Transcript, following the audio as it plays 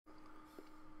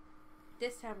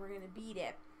This time we're gonna beat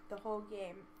it. The whole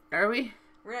game. Are we?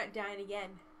 We're not dying again.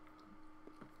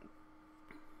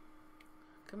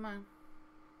 Come on.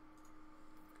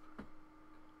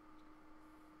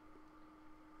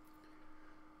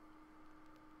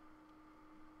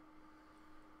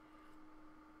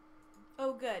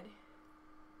 Oh, good.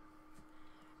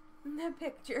 That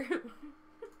picture.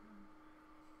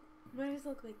 Why does it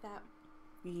look like that?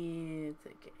 Yeah, it's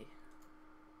okay.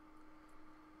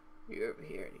 You're over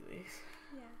here anyways.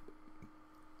 Yeah.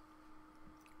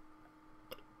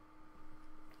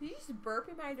 Did you just burp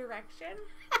in my direction?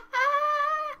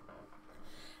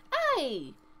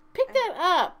 Hey! Pick that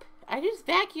up! I just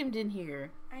vacuumed in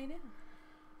here. I know.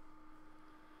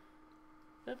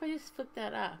 What if I just flick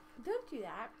that off? Don't do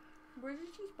that. Where did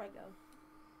the cheese bread go?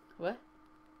 What?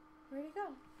 Where'd it go?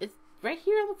 It's right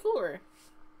here on the floor.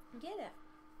 Get it.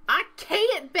 I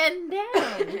can't bend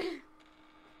down!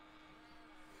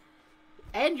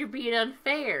 And you're being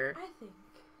unfair. I think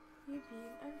you're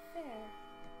being unfair.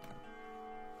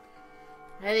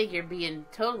 I think you're being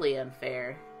totally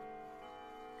unfair.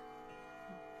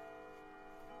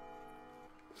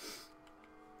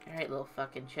 Alright, little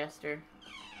fucking Chester.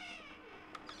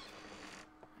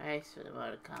 I sort of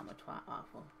want to calm a twat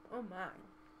awful. Oh my.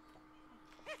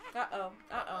 Uh-oh.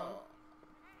 Uh-oh.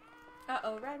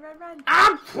 Uh-oh. Run, run, run.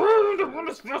 I'm trying to run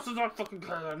as fast as I fucking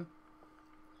can.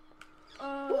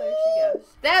 Oh, there she goes.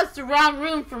 That's the wrong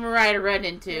room for Mariah to run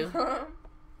into.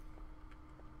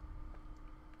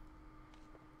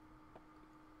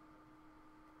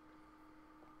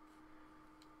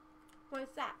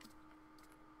 What's that?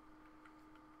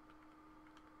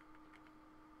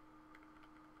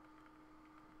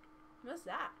 What's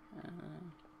that?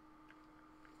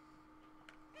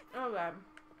 Oh, God.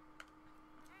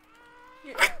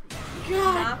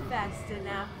 You're not fast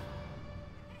enough.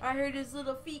 I heard his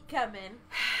little feet coming.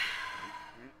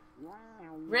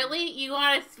 Really? You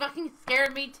want to fucking scare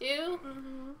me too?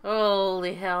 Mm-hmm.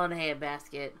 Holy hell in a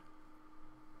handbasket.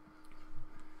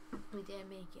 We didn't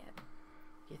make it.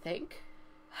 You think?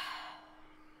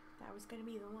 That was gonna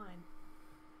be the one.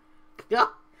 Yeah.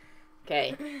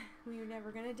 Okay. We were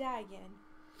never gonna die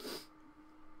again.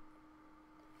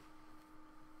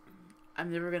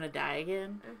 I'm never gonna die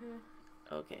again? Mm-hmm.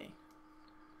 Okay.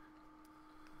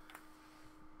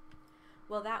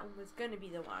 Well, that one was gonna be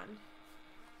the one.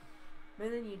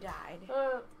 But then you died.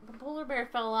 The polar bear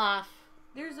fell off.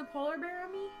 There's a polar bear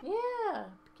on me? Yeah.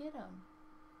 Get him.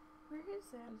 Where is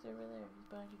that? He's over there. He's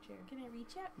behind your chair. Can I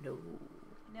reach it? No.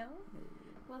 No?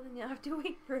 Well, then you'll have to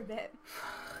wait for a bit.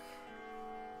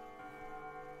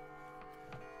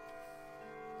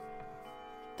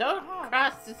 Don't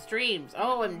cross the streams.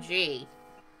 OMG.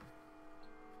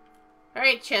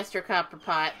 Alright, Chester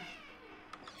Copperpot.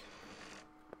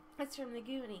 That's from the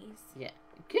Goonies. Yeah.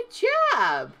 Good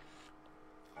job!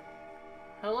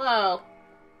 Hello.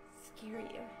 Scare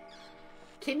you.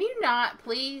 Can you not,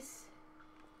 please?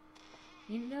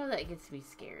 You know that gets me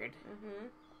scared. Mm-hmm.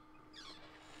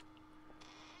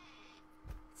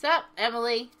 What's up,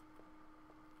 Emily?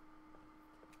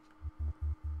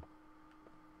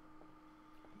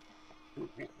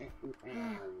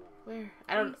 Where?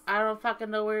 I don't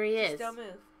fucking know where he is. Just don't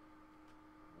move.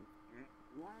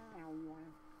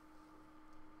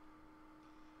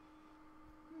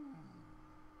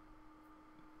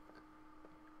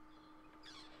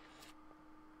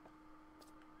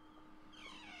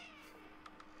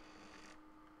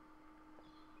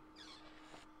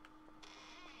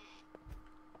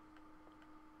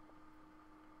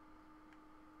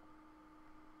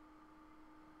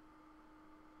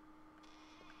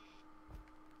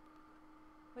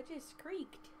 What just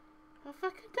creaked? I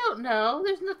fucking don't know.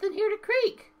 There's nothing here to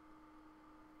creak.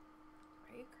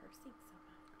 Why are you cursing so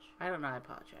much? I don't know. I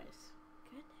apologize.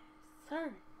 Goodness.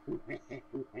 Sorry.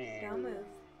 Don't move.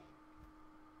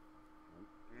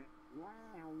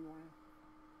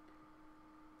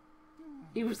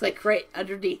 He was like right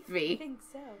underneath I me. think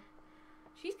so.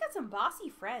 She's got some bossy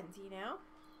friends, you know?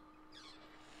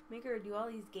 Make her do all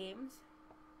these games.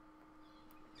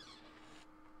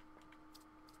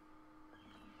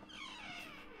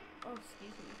 Oh, excuse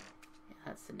me. Yeah,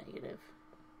 that's the negative.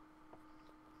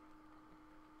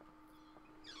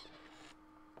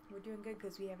 We're doing good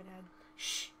because we haven't had...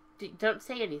 Shh! Don't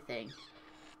say anything.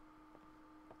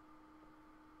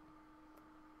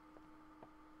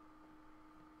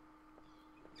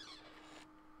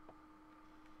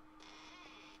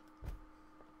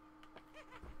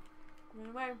 Run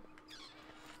away.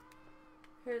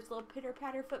 Here's a little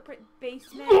pitter-patter footprint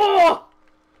basement. Oh!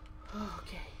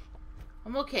 Okay.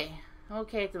 I'm okay. I'm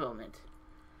okay at the moment.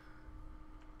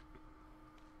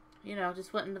 You know,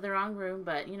 just went into the wrong room,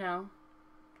 but, you know.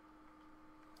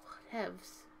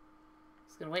 Hevs.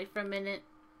 Just gonna wait for a minute.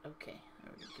 Okay,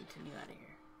 we're gonna continue out of here.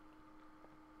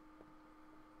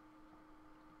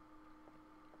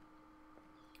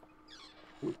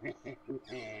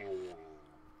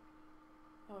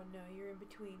 Oh no, you're in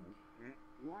between.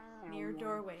 Near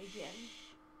doorway again.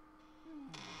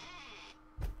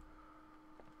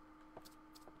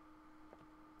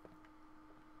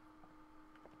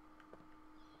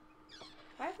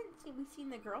 Why haven't we seen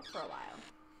the girl for a while?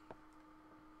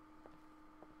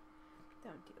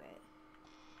 Don't do it.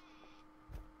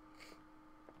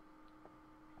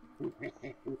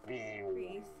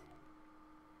 Please.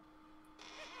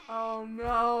 Oh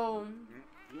no.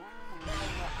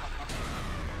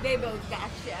 They both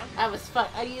gotcha. I was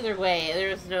either way.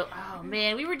 There was no. Oh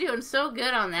man, we were doing so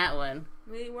good on that one.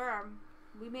 We were.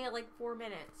 We made it like 4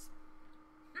 minutes.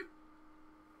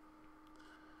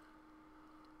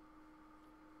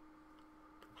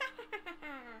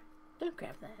 Don't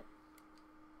grab that.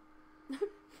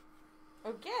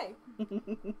 Okay.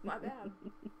 My bad.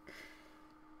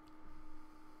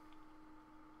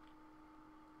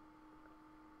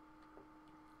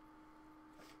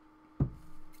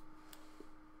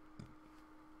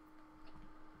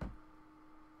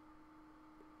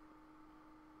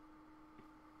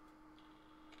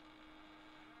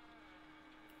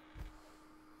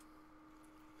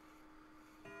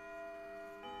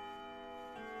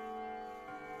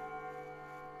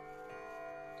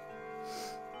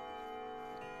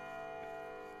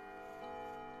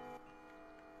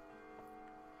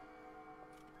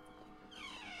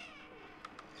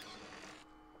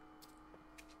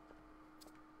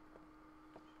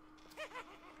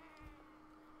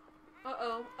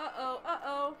 Uh-oh, uh-oh,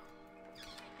 uh-oh.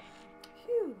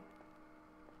 Phew.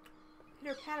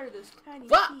 Pitter patter those tiny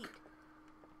feet.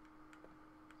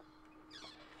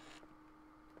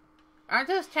 Aren't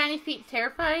those tiny feet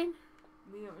terrifying?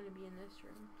 We don't want to be in this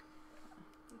room.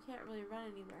 We can't really run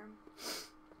anywhere.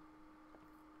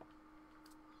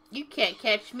 You can't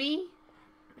catch me.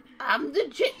 I'm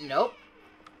the Nope.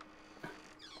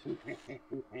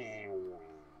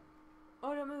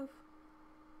 Oh, don't move.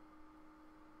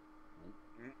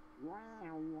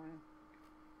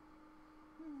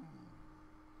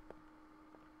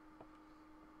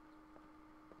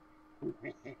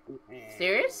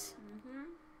 Serious? Mm-hmm.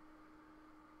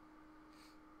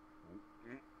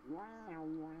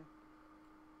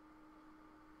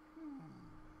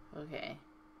 Okay.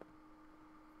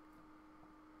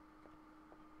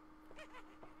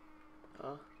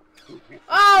 Oh.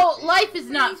 Oh, life is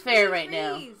not fair right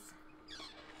now.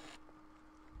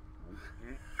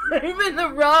 I'm in the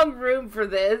wrong room for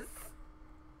this.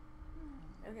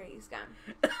 Okay, he's gone.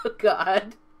 Oh,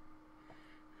 God.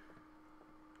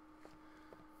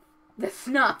 That's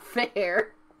not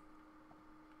fair.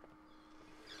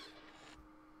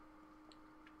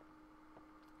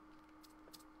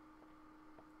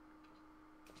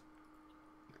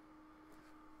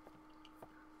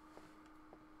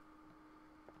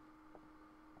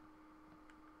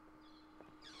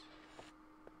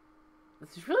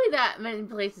 There's really that many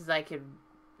places I could...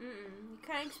 You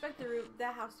kind of expect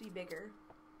that house to be bigger.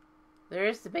 There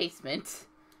is the basement.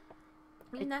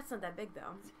 I mean, that's not that big,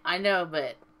 though. I know,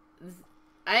 but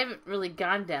I haven't really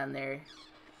gone down there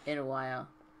in a while.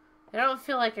 I don't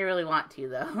feel like I really want to,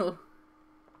 though.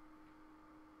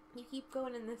 You keep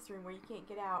going in this room where you can't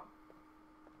get out.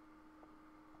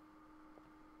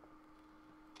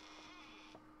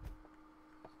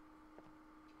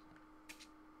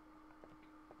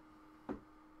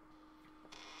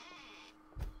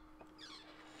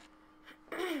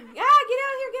 Get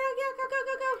out here! Get out! Go! Go!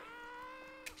 Go! Go!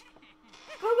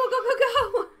 Go! Go! Go! Go!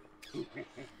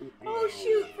 Go! Oh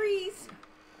shoot! Freeze!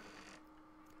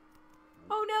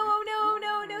 Oh no! Oh no! Oh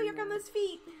no! No! Here come those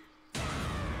feet!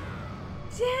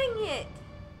 Dang it!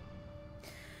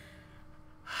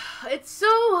 It's so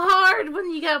hard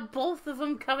when you got both of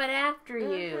them coming after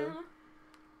you.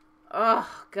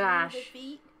 Oh gosh! The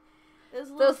feet.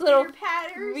 Those little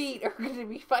patters. feet are gonna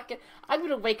be fucking. I'm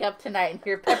gonna wake up tonight and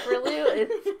hear Pepperloo,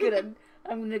 and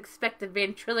I'm gonna expect a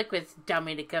ventriloquist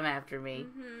dummy to come after me.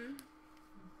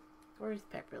 Where's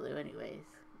Pepperloo, anyways?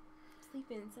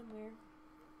 Sleeping somewhere.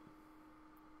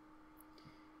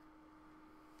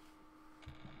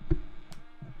 Do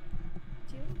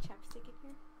you have any chapstick in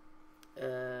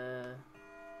here?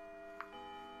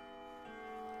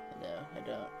 No, I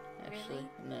don't. Actually,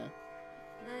 Really? no.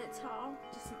 And it's hot.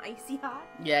 Just some icy hot.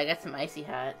 Yeah, I got some icy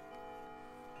hot.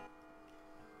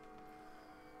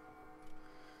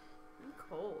 I'm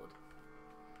cold.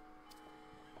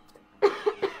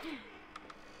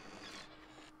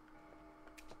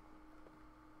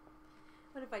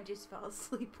 What if I just fell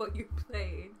asleep while you're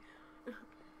playing?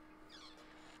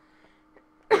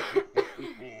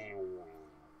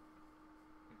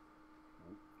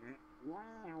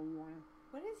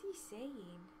 What is he saying?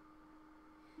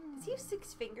 Does he have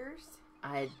 6 fingers?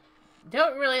 I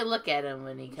don't really look at him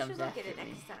when he You comes should look after at it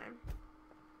me. next time.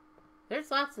 There's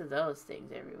lots of those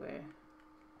things everywhere.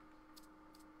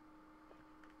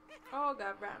 Oh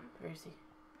god, run. Where is he?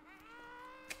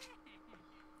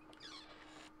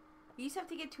 You just have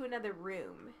to get to another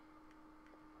room.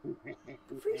 Freeze,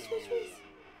 freeze, freeze.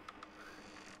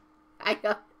 I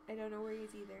don't know where he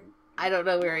is either. I don't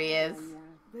know where he is.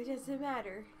 But it doesn't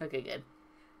matter. Okay, good.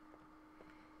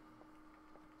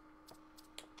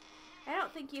 I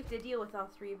don't think you have to deal with all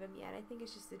 3 of them yet. I think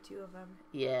it's just the 2 of them.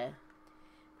 Yeah.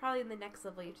 Probably in the next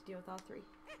level you have to deal with all 3.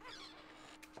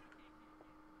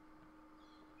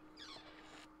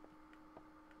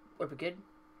 We're good?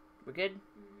 We're good?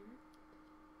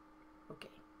 Mm-hmm. Okay.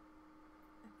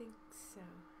 I think so.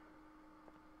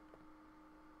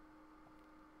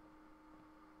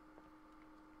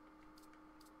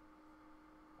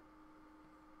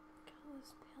 Look at all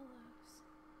those pillows.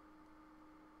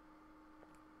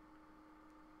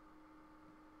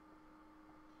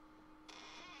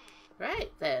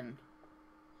 Right, then.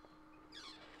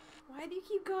 Why do you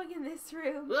keep going in this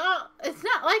room? Well, it's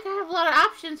not like I have a lot of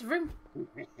options, rooms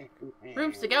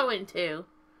to go into.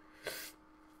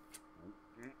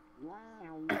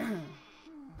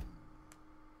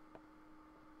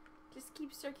 Just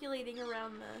keep circulating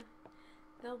around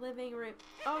the living room.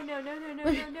 Oh no no no no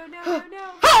no no no no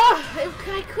no!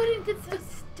 I couldn't get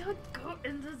this. Don't go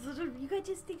in this little. You gotta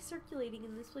just stay circulating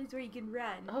in this place where you can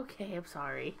run. Okay, I'm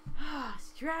sorry.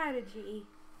 Strategy.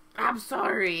 I'm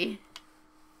sorry.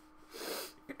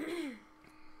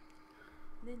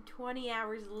 Then 20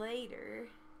 hours later.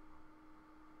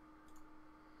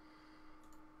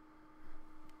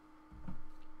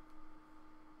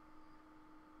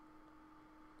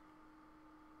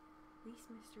 At least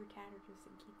Mr. Tatter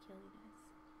doesn't keep killing us.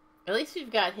 At least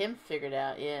we've got him figured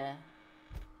out, yeah.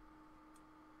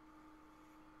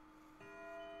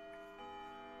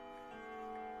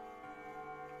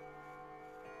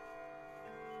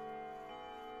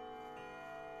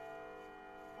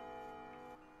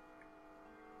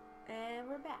 And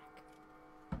we're back.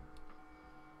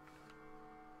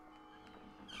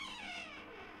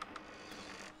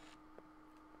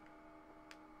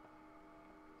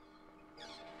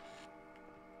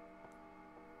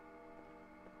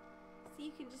 So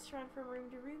you can just run from room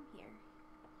to room here.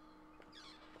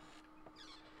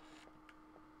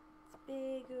 It's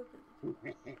big open.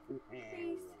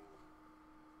 Freeze.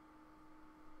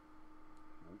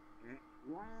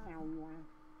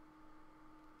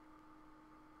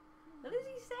 What does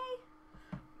he say?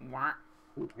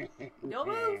 Don't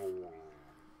move.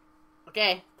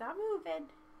 Okay. Stop moving.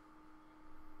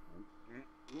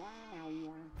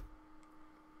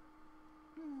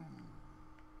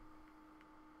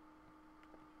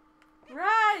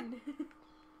 Run!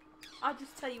 I'll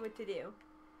just tell you what to do.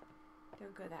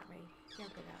 Don't go that way.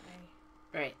 Don't go that way.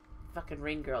 Right. Fucking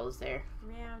ring girl is there.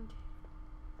 Around.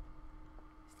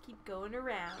 Just keep going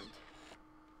around.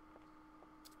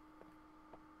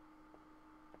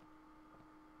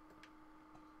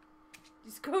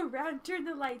 Just go around, turn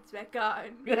the lights back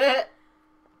on.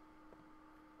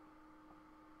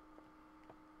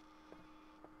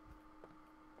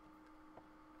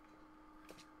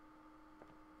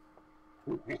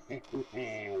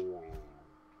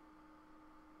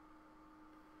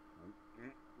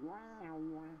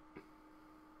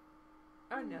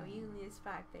 Oh no, he only has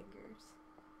 5 fingers.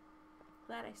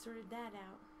 Glad I sorted that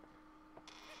out.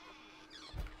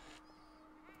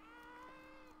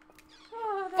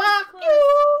 Oh, that was Fuck close.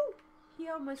 you! He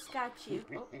almost got you.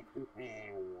 Oh.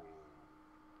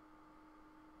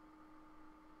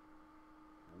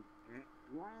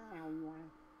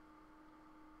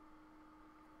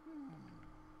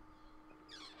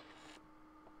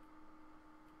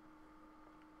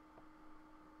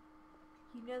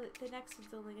 You know that the next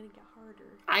one's only going to get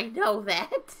harder. I know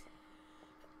that.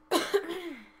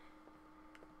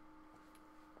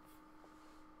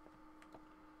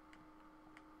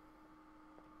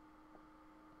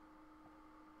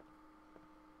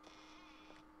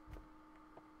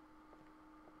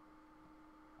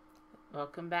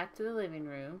 Welcome back to the living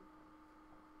room.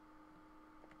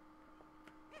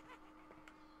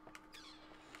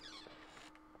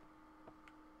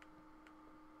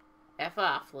 F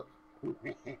off. Oh,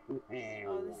 this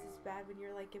is bad when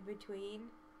you're like in between.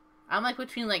 I'm like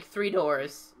between like 3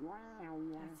 doors.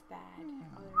 That's bad. Oh,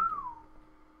 there we go.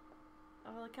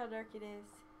 Oh, look how dark it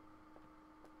is.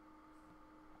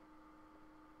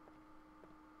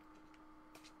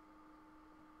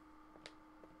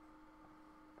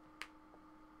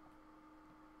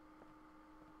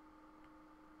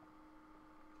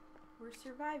 We're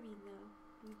surviving, though.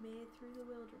 We've made it through the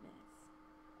wilderness.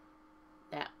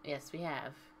 Yes, we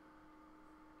have.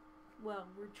 Well,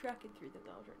 we're trucking through the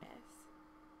wilderness.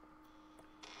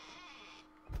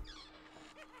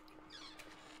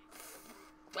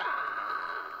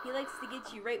 He likes to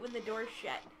get you right when the door's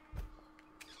shut.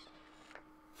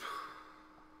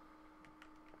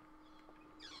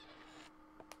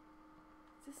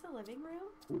 Is this a living room?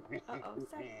 Uh-oh,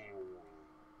 sorry.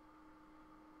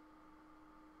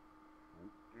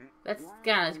 That's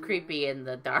kind of creepy in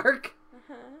the dark.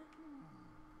 Uh-huh.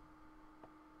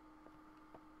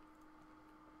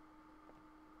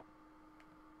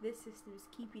 This system is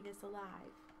keeping us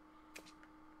alive.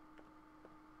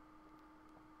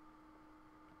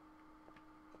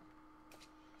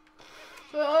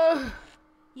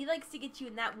 He likes to get you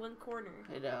in that one corner.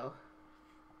 I know.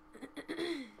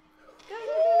 Go.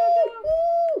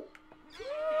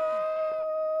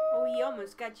 Oh, he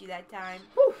almost got you that time.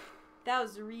 Whew. That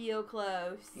was real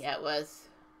close. Yeah, it was.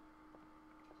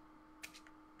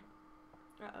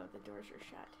 Uh-oh, the doors are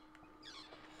shut.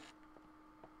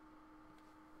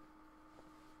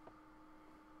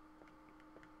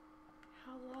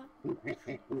 How long? How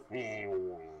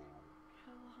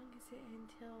long is it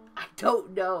until? I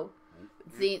don't know.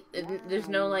 See, there's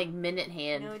no like minute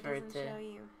hand No, it for it doesn't to. show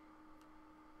you.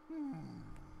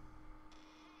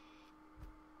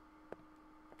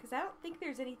 Because I don't think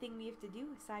there's anything we have to do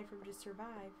aside from just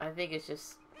survive. I think it's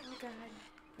just. Oh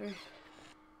God.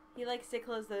 He likes to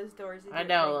close those doors. I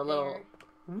know, right a little.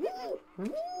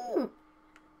 Uh-oh,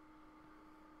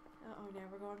 now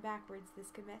we're going backwards. This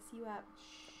could mess you up.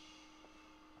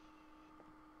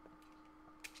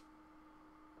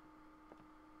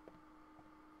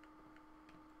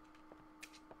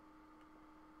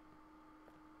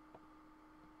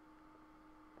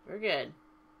 We're good.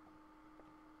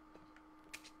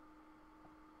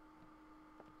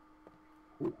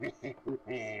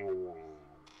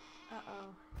 Uh-oh.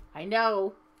 I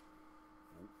know.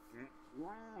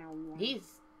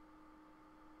 He's.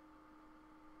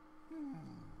 Run!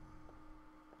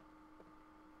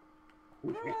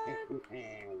 And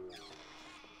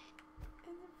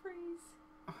then freeze.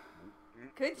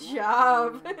 Good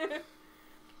job.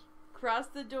 Cross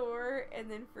the door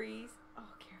and then freeze.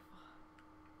 Oh, careful.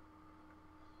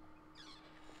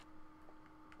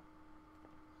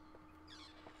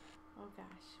 Oh gosh.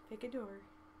 Pick a door.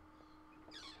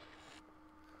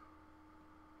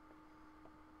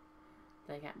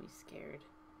 That got me scared.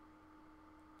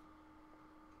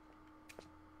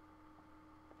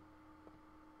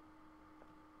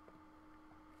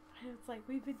 I know, it's like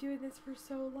we've been doing this for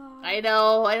so long. I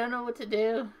know. I don't know what to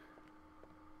do.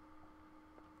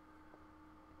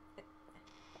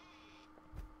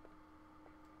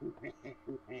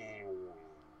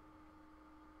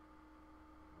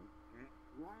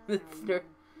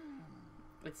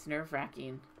 It's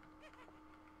nerve-wracking.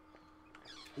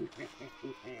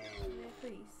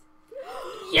 Freeze.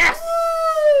 Yes!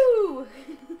 Woo!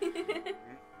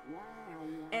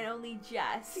 And only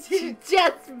just.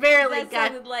 Just barely That got.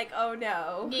 sounded like, oh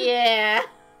no. Yeah.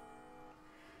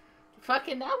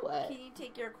 Fucking now what? Can you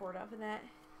take your cord off of that?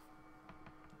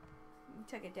 You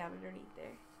tuck it down underneath there.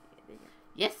 Yeah, there you go.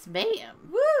 Yes,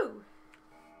 ma'am. Woo!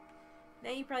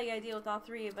 Now you probably gotta deal with all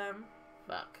three of them.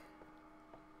 Fuck.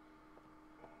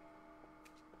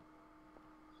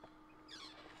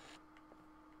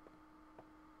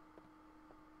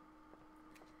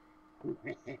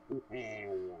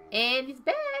 And he's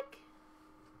back.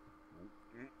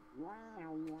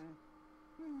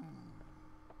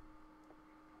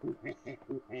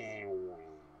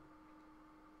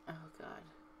 Oh God.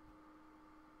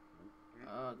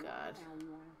 Oh God.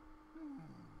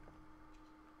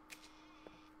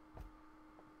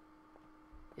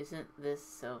 Isn't this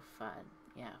so fun?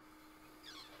 Yeah.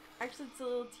 Actually, it's a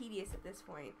little tedious at this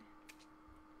point.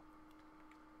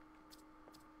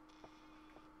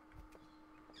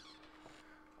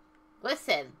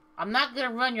 Listen, I'm not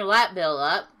gonna run your light bill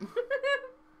up.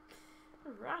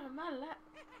 Right on my lap.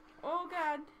 Oh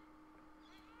God.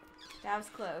 That was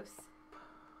close.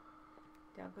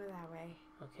 Don't go that way.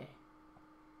 Okay.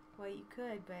 Well, you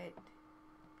could, but...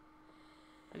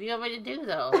 What do you want me to do,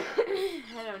 though?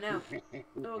 I don't know.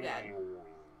 Oh God.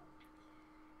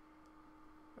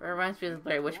 It reminds me of the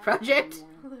Blair Witch Project.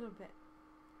 A little bit.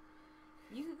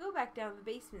 You could go back down to the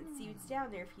basement and see what's down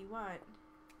there if you want.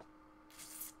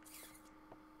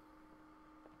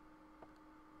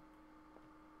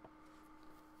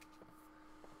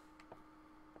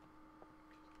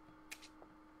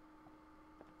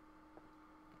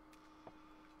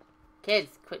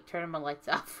 Kids, quit turning my lights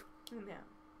off. No.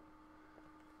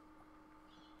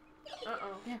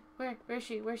 Uh-oh. Yeah, where is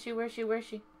she? Where's she? Where's she? Where's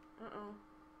she? Uh-oh.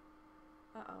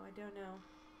 Uh-oh, I don't know.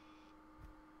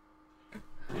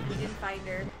 We didn't find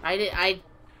her. I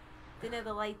Didn't have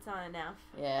the lights on enough.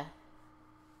 Yeah.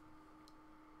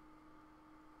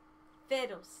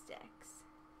 Fiddlesticks.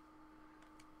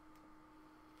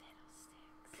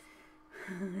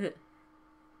 Fiddlesticks.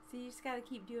 So you just gotta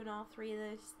keep doing all three of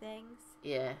those things?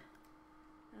 Yeah.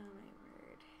 Oh my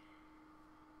word.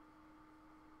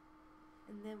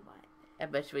 And then what? I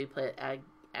bet you we play. I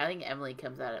think Emily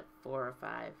comes out at 4 or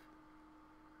 5.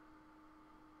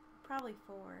 Probably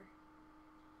 4.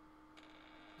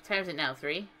 What time is it now?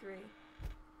 3? 3.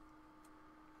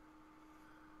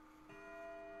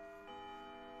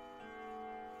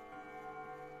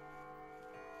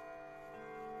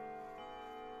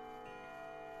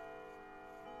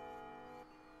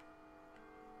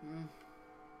 Mm.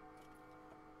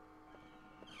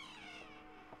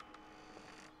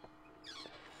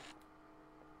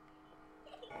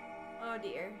 Oh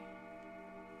dear.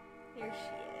 Here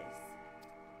she is.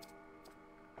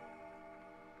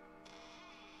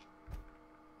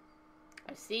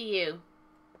 I see you.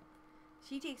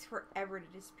 She takes forever to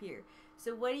disappear.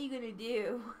 So what are you gonna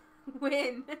do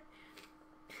when?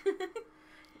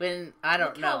 When I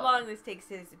don't know how long this takes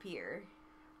to disappear.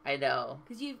 I know.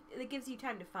 Because it gives you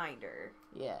time to find her.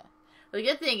 Yeah. Well, the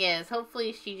good thing is,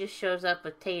 hopefully, she just shows up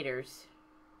with taters.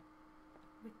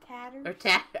 With tatters. Or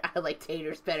I like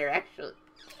taters better, actually.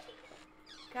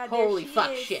 God, holy there she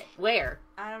fuck, is. shit! Where?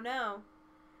 I don't know,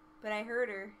 but I heard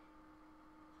her.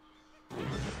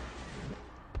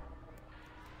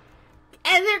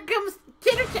 And there comes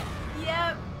Tater Chat.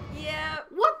 Yep.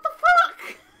 What the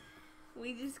fuck?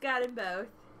 We just got them both.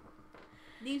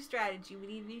 New strategy. We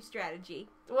need a new strategy.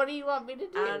 What do you want me to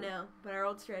do? I don't know, but our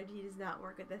old strategy does not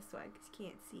work with this one because you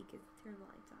can't see because turn the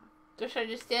lights off. So should I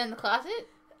just stand in the closet?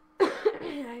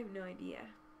 I have no idea.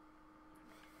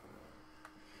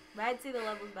 But I'd say the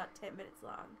level's about 10 minutes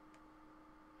long.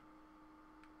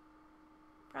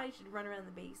 Probably should run around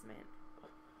the basement.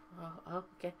 Oh,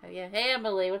 okay. Yeah. Hey,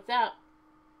 Emily, what's up?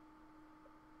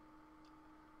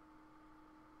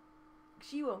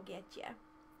 She won't get you.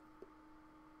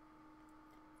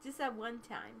 Just that one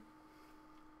time.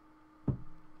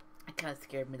 It kind of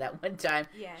scared me that one time.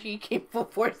 Yeah. She came full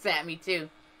force at me, too.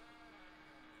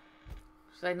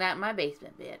 She's like, not in my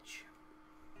basement, bitch.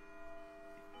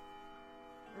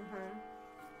 Uh-huh.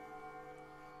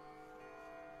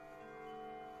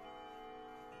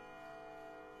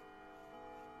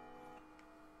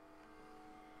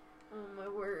 Oh, my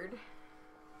word.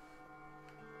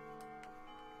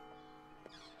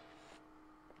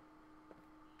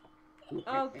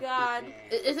 Oh, God.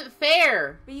 It isn't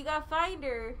fair. But you gotta find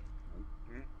her.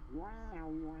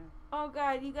 Oh,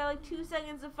 God. You got like 2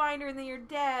 seconds to find her and then you're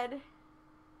dead.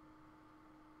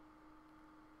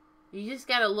 You just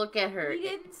gotta look at her. You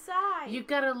didn't sigh. You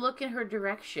gotta look in her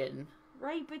direction.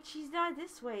 Right, but she's not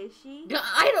this way, is she?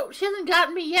 She hasn't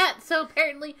gotten me yet, so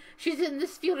apparently she's in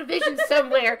this field of vision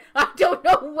somewhere. I don't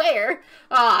know where.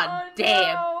 Aw, Oh,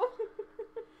 damn. No.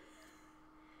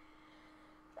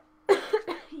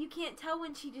 You can't tell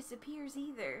when she disappears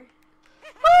either.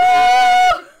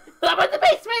 Oh! I'm in the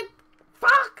basement.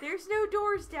 Fuck. There's no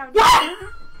doors down here.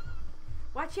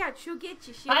 Watch out, she'll get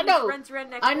you. She I always know. runs around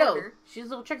that I corner. know. She's a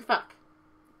little tricky fuck.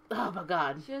 Oh my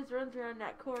god. She just runs around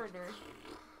that corner.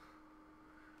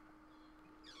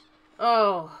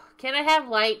 Oh, can I have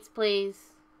lights, please?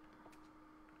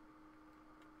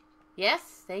 Yes,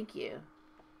 thank you.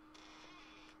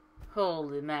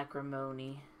 Holy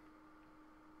macaroni.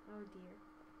 Oh dear.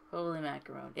 Holy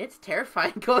macaroni. It's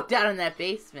terrifying going down in that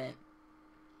basement.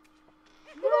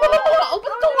 No! Open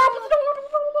the door! Open the door!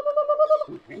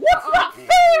 What's not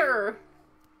fair?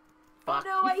 Fuck.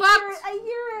 No, You I fucked. hear it. I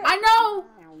hear it. I know.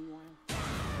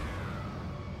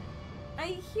 I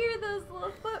hear those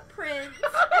little footprints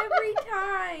every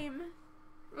time.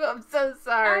 I'm so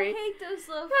sorry. I hate those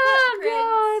little Oh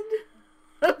footprints.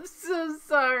 God. I'm so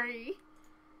sorry.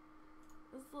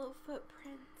 Those little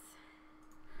footprints.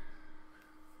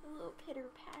 A little pitter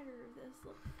patter of those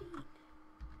little feet.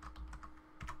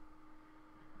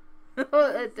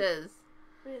 It does.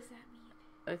 What does that mean?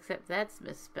 Except that's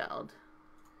misspelled.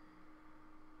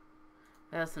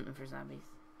 That was something for zombies.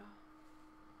 Oh.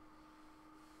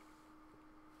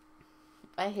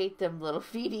 I hate them little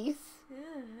feeties.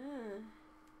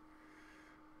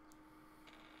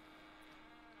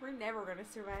 We're never gonna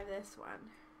survive this one.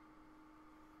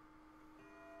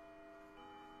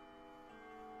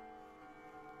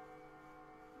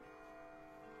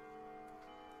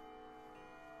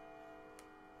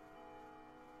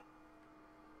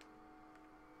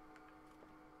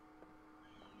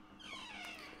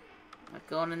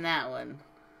 Going in that one.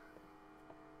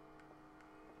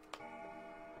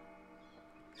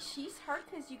 She's hard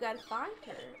because you gotta find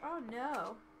her. Oh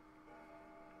no.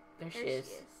 There she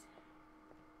is.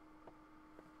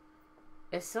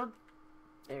 It's so...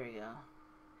 There we go.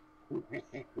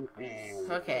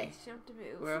 Okay. She don't have to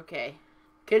move. We're okay.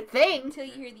 Good thing. Until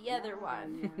you hear the other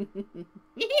one.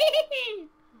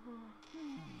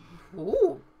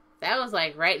 Ooh. That was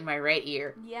like right in my right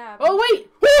ear. Yeah. Oh, wait!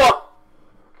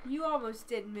 You almost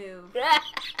did move.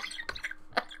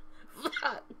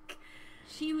 Fuck.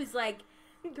 She was like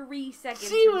 3 seconds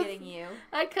from getting you.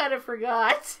 I kind of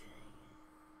forgot.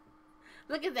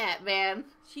 Look at that, man.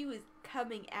 She was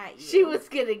coming at you. She was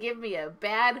gonna give me a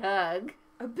bad hug.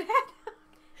 A bad hug?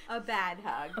 A bad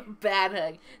hug. A bad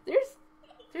hug. There's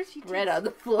bread on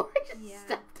the floor. I just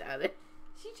stepped on it.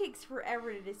 She takes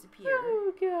forever to disappear.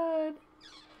 Oh, God.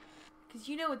 Because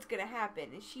you know what's going to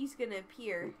happen. Is she's going to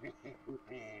appear.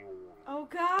 Oh,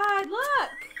 God,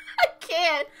 look. I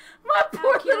can't. My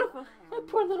poor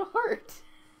little heart.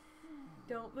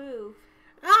 Don't move.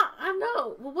 I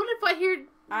know. Well, what if I hear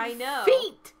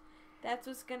feet? That's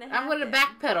what's going to happen. I'm going to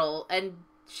backpedal and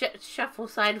shuffle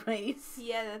sideways.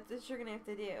 Yeah, that's what you're going to have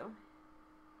to do.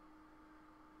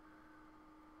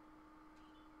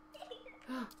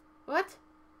 What?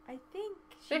 I think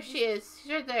There she is.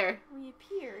 She's right there.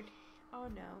 Reappeared. Oh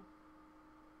no.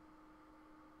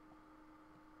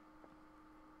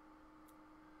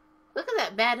 Look at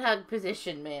that bad hug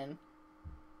position, man.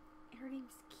 Her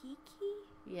name's Kiki?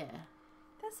 Yeah.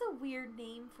 That's a weird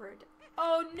name for a...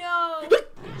 Oh no!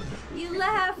 You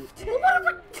left! He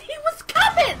was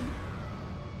coming!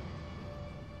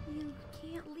 You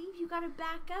can't leave. You gotta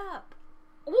back up.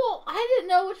 Well, I didn't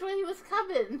know which way he was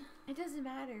coming. It doesn't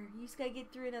matter. You just gotta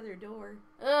get through another door.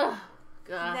 Ugh,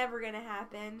 God. It's never gonna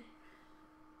happen.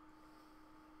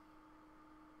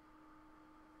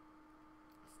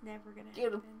 It's never gonna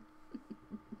happen.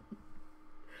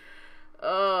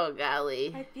 Oh,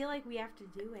 golly. I feel like we have to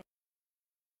do it.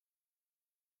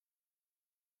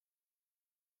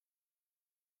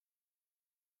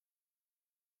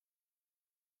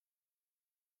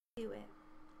 Do it.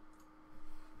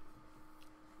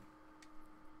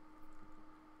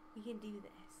 We can do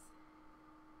this.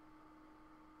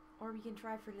 Or we can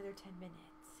try for another 10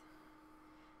 minutes.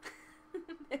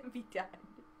 Then be done.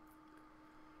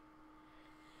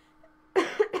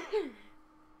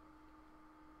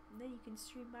 And then you can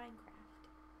stream Minecraft.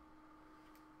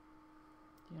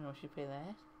 Do you know if she play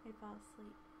that? I fall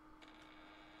asleep.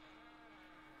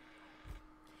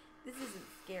 This isn't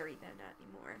scary though, not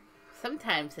anymore.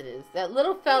 Sometimes it is. That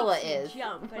little fella is.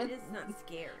 Jump, but it's not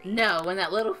scary. No, when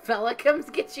that little fella comes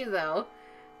get you though.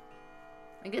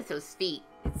 I guess those feet.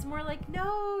 It's more like,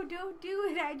 no, don't do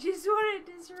it. I just wanted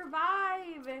to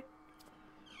survive.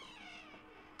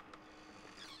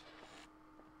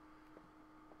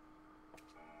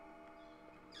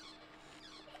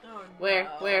 Oh, no. Where?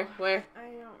 I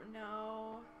don't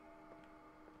know.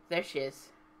 There she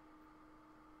is.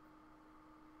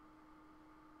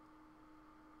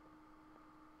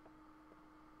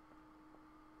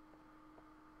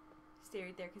 Stay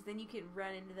right there, because then you can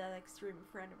run into the next room in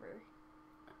front of her.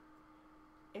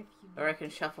 If you Or I can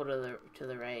shuffle to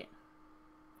the right.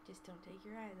 Just don't take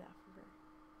your eyes off of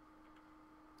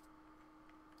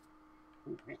her.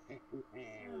 Oh God!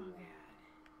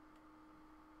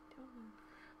 Don't move.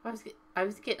 I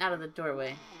was getting out of the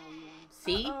doorway.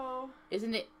 See? Uh-oh.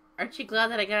 Isn't it? Aren't you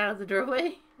glad that I got out of the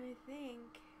doorway? I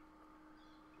think.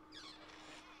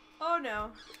 Oh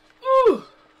no! Ooh.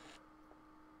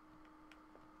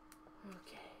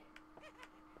 Okay.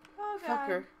 Oh God! Fuck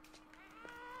her.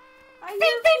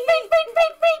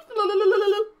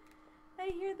 I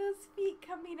hear those feet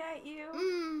coming at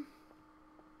you.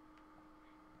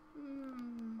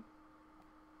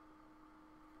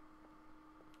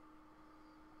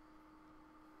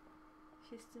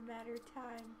 Just a matter of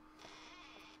time.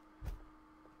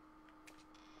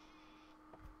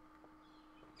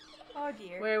 Oh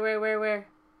dear. Where?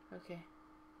 Okay.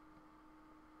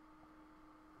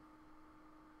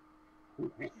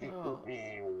 Oh.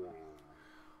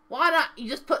 Why not? You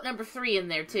just put number 3 in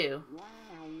there too.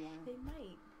 They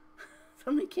might.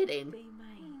 I'm only kidding. They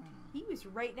might. He was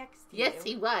right next to you. Yes,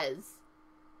 he was.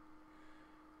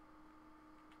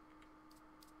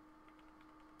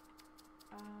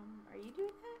 Are you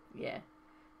doing that? Yeah.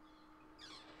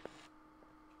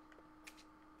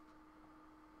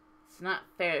 It's not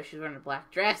fair if she's wearing a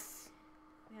black dress.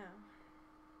 Yeah.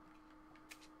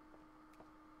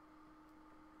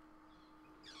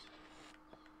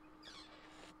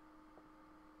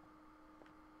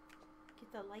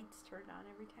 Get the lights turned on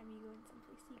every time you go in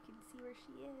someplace so you can see where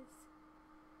she is.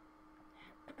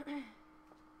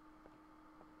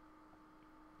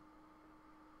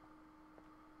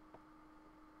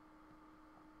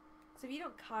 So if you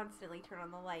don't constantly turn on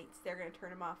the lights, they're going to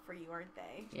turn them off for you, aren't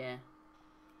they? Yeah.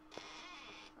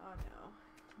 Oh, no.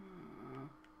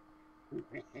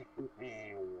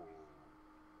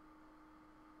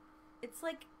 It's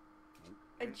like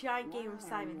a giant game of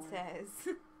Simon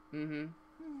Says. Mm-hmm.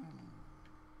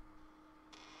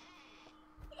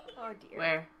 Oh, dear.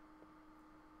 Where?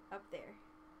 Up there.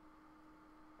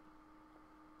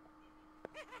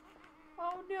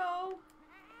 Oh, no.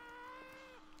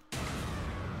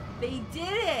 They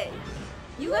did it!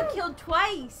 You got killed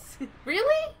twice!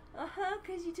 Really? Uh-huh,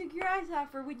 because you took your eyes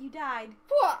off her when you died.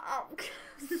 Wow.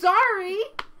 Sorry.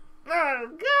 Oh,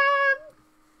 God.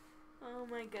 Oh,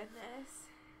 my goodness.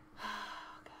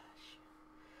 Oh, gosh.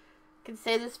 Can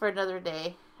save this for another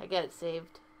day. I got it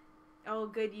saved. Oh,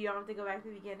 good. You don't have to go back to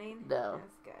the beginning? No.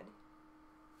 That's good.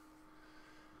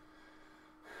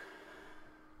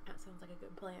 That sounds like a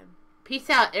good plan. Peace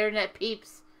out, internet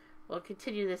peeps. We'll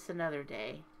continue this another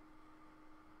day.